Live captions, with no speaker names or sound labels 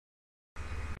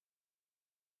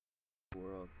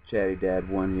Chatty Dad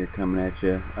 1 here coming at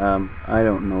you. I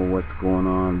don't know what's going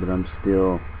on, but I'm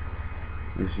still,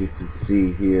 as you can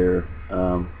see here,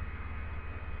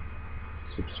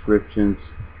 subscriptions.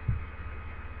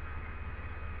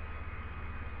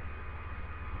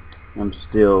 I'm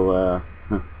still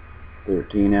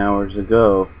 13 hours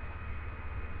ago.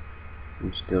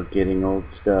 I'm still getting old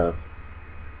stuff.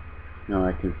 Now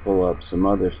I can pull up some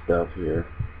other stuff here.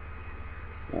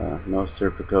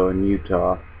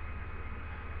 noserpicoinutah.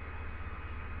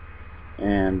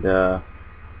 And I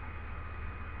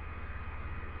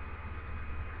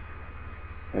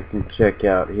can check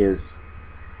out his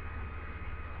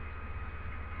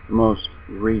most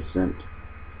recent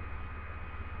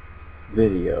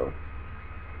video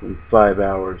from 5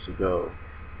 hours ago.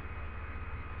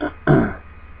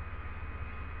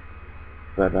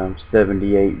 But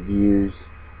 78 views,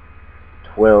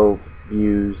 12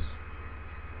 views.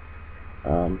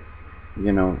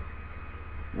 You know,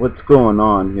 what's going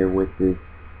on here with this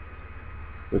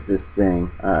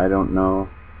thing? I don't know.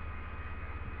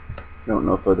 I don't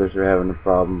know if others are having a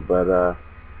problem, but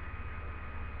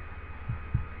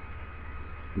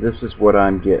this is what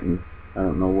I'm getting. I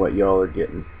don't know what y'all are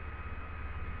getting.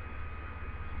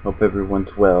 Hope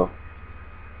everyone's well.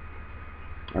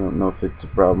 I don't know if it's a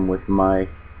problem with my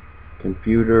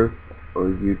computer or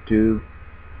YouTube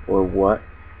or what,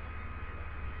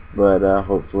 but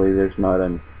hopefully there's not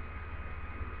an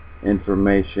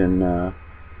information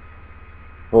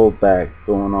holdback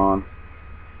going on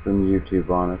from YouTube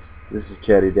on us. This is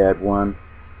Chatty Dad 1.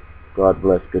 God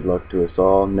bless, good luck to us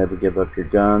all. Never give up your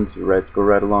guns. Your rights go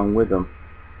right along with them.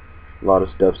 A lot of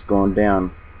stuff's going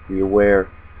down. Be aware.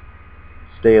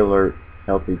 Stay alert.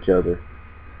 Help each other.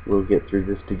 We'll get through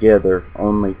this together.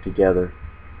 Only together.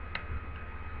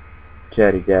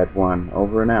 Chatty Dad 1.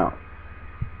 Over and out.